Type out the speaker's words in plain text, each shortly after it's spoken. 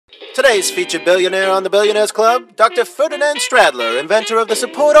Today's featured billionaire on the Billionaires Club, Dr. Ferdinand Straddler, inventor of the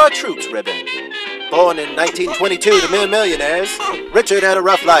Support Our Troops ribbon. Born in 1922 to mere millionaires, Richard had a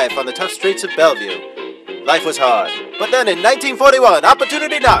rough life on the tough streets of Bellevue. Life was hard, but then in 1941,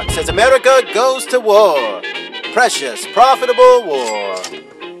 opportunity knocks as America goes to war. Precious, profitable war.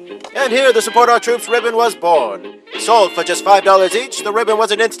 And here the Support Our Troops ribbon was born. Sold for just $5 each, the ribbon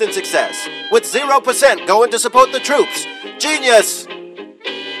was an instant success, with 0% going to support the troops. Genius!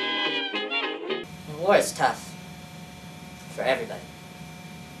 War is tough for everybody,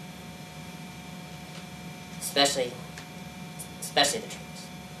 especially the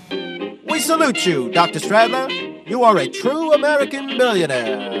troops. We salute you, Dr. Straddler. You are a true American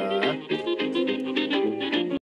billionaire.